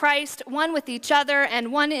one with Christ, one with each other,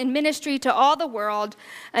 and one in ministry to all the world,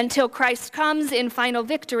 until Christ comes in final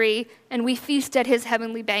victory and we feast at his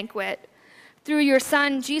heavenly banquet. Through your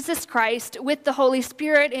Son, Jesus Christ, with the Holy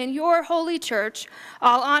Spirit in your holy church,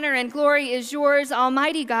 all honor and glory is yours,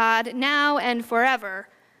 Almighty God, now and forever.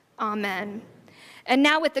 Amen. And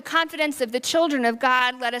now, with the confidence of the children of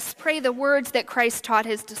God, let us pray the words that Christ taught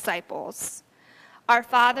his disciples. Our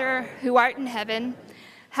Father, who art in heaven,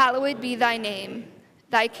 hallowed be thy name.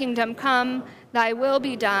 Thy kingdom come, thy will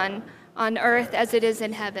be done, on earth as it is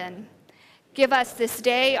in heaven. Give us this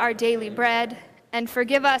day our daily bread, and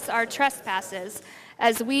forgive us our trespasses,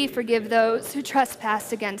 as we forgive those who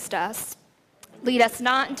trespass against us. Lead us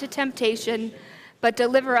not into temptation, but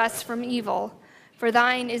deliver us from evil. For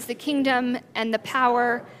thine is the kingdom and the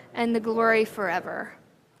power and the glory forever.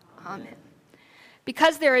 Amen.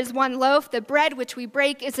 Because there is one loaf, the bread which we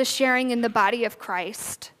break is a sharing in the body of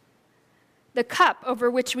Christ. The cup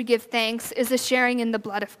over which we give thanks is a sharing in the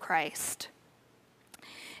blood of Christ.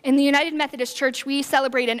 In the United Methodist Church, we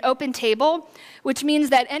celebrate an open table, which means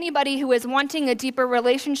that anybody who is wanting a deeper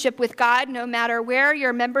relationship with God, no matter where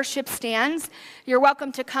your membership stands, you're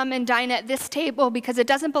welcome to come and dine at this table because it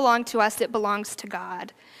doesn't belong to us, it belongs to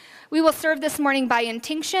God. We will serve this morning by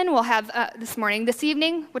intinction. We'll have this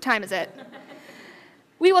evening, what time is it?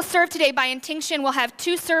 We will serve today by intinction. We'll have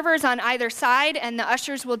 2 servers on either side, and the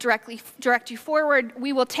ushers will direct you forward.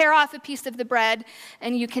 We will tear off a piece of the bread,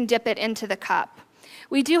 and you can dip it into the cup.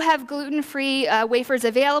 We do have gluten-free wafers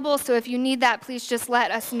available, so if you need that, please just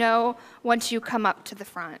let us know once you come up to the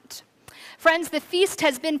front. Friends, the feast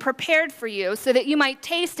has been prepared for you so that you might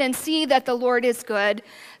taste and see that the Lord is good.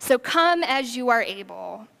 So come as you are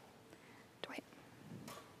able.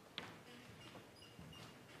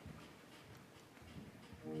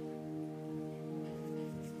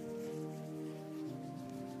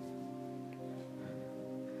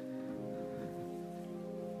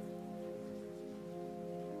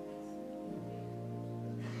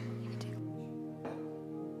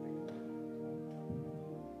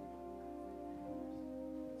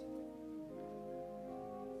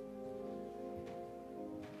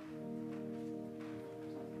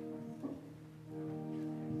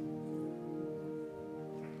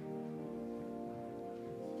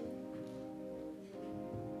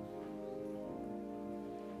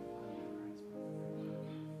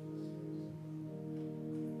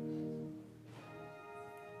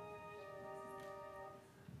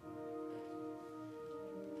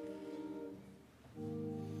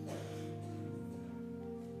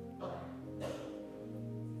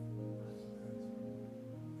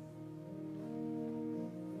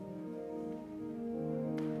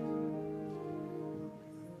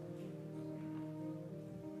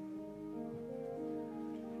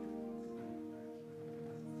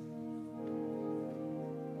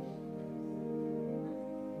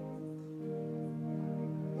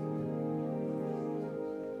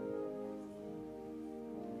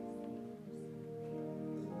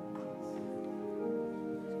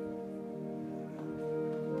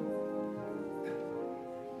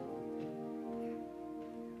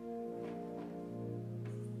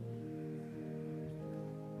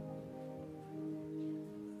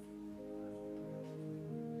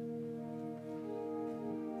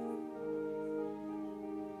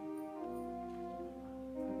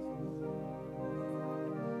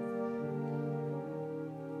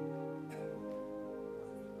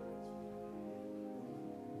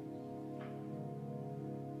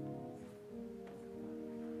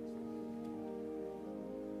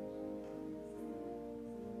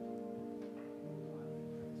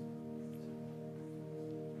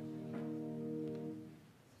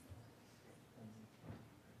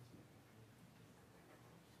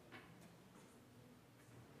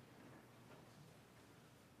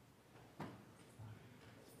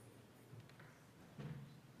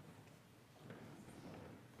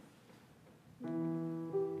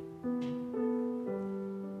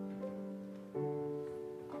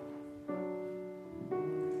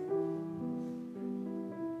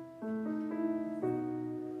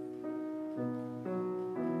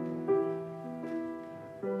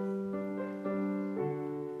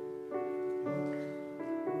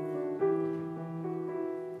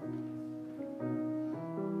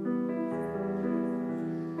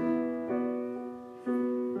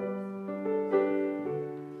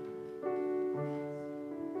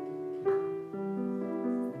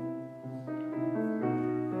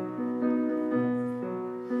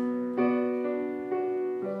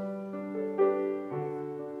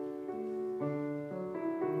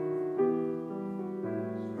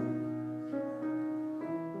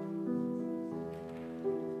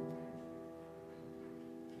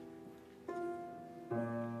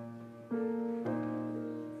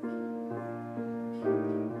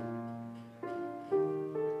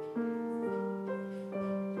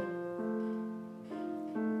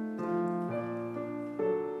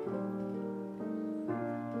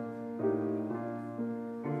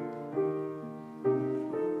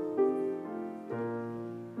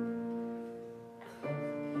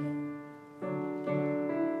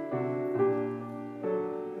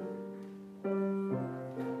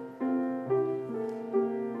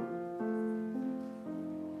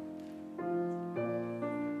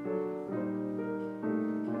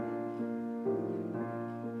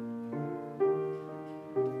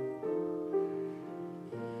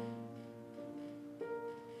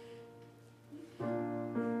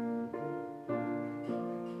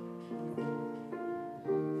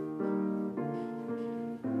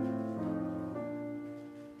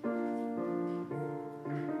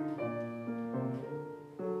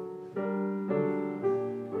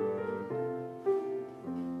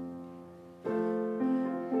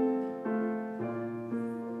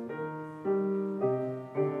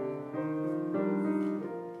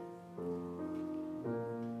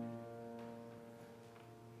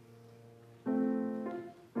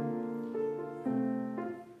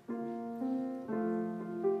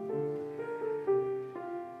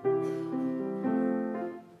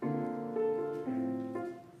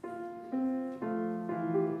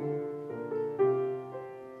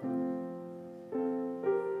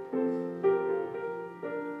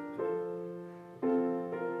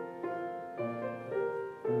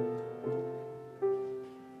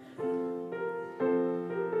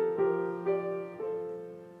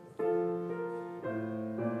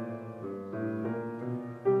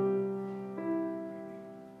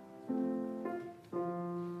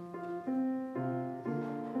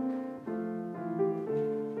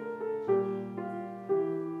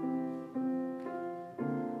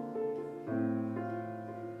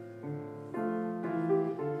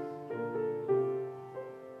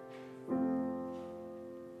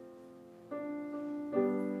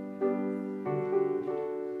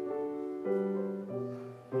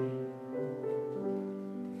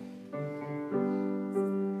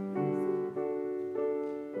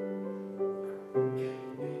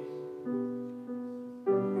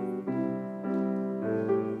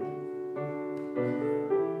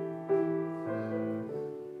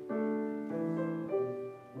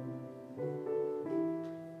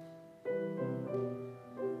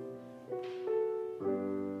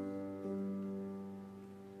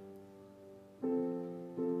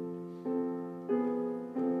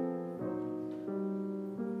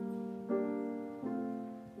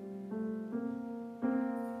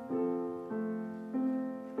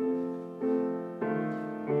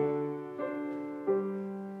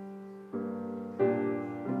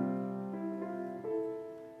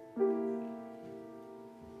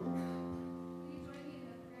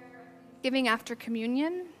 giving after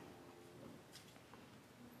communion.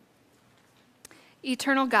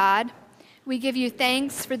 Eternal God, we give you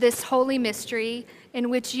thanks for this holy mystery in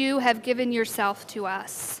which you have given yourself to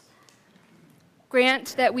us.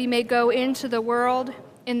 Grant that we may go into the world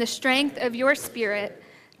in the strength of your Spirit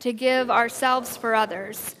to give ourselves for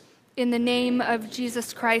others. In the name of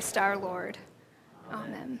Jesus Christ our Lord.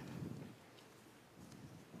 Amen.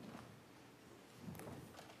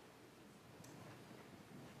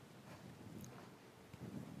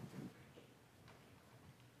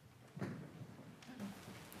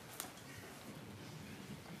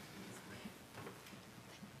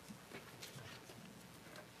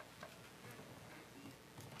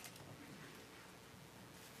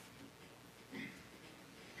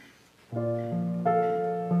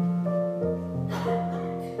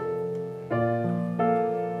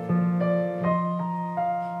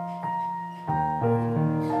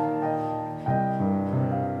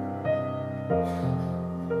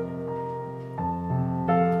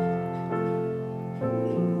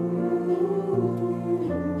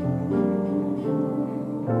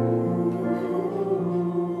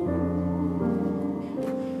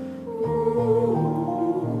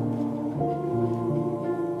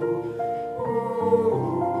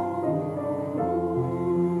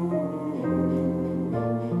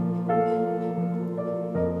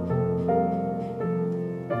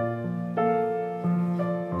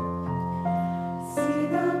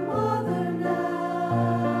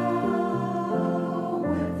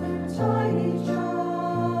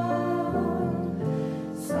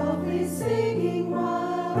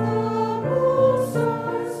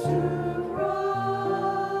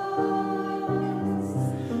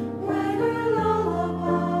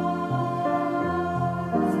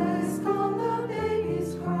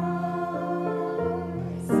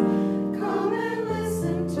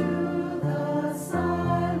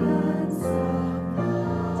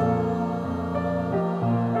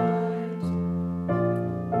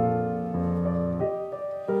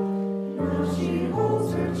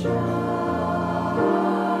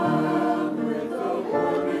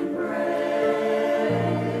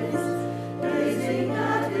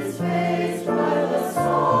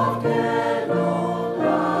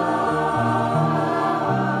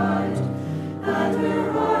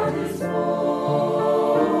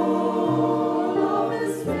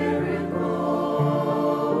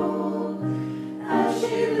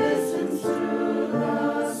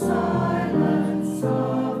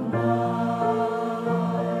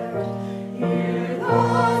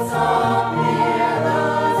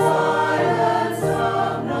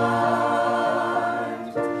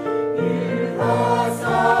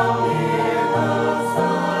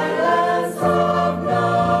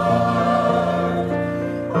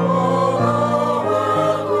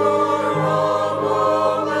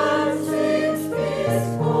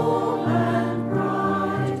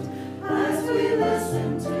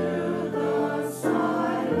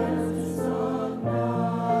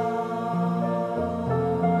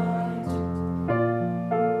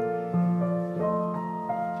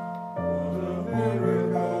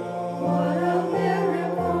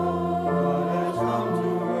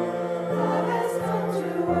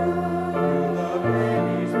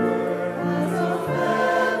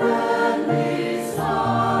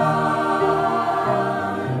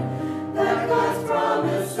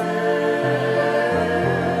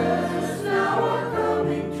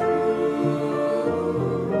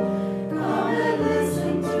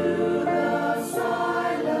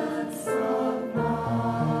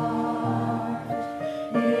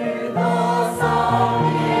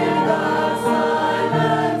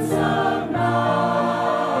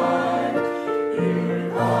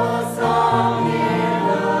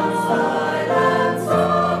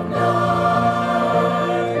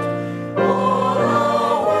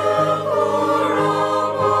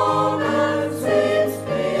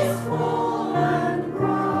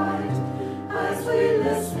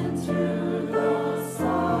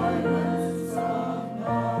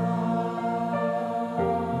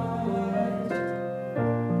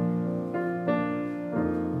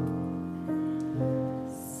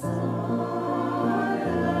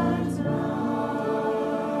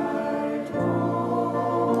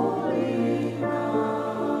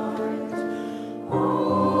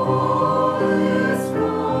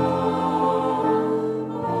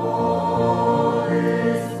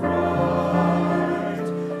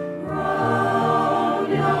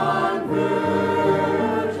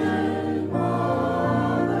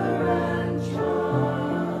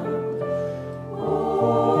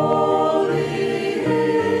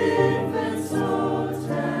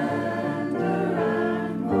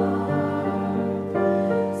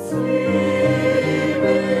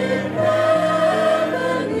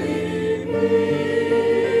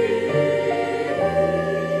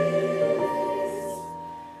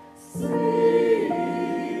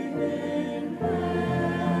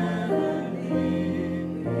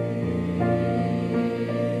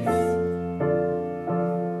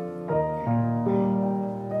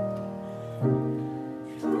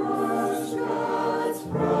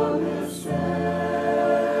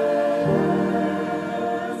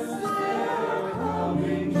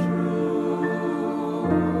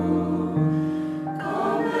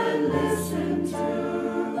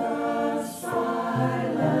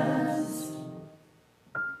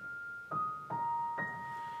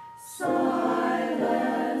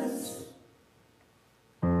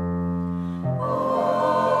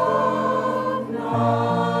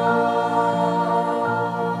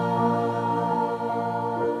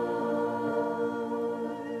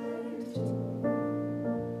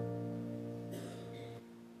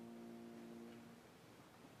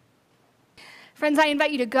 Friends, I invite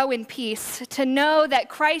you to go in peace, to know that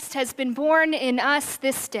Christ has been born in us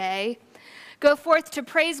this day. Go forth to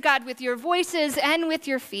praise God with your voices and with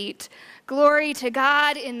your feet. Glory to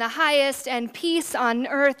God in the highest, and peace on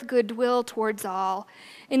earth, goodwill towards all.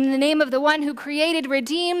 In the name of the one who created,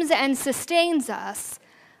 redeems, and sustains us.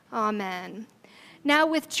 Amen. Now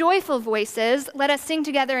with joyful voices, let us sing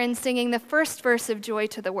together in singing the first verse of Joy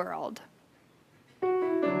to the World.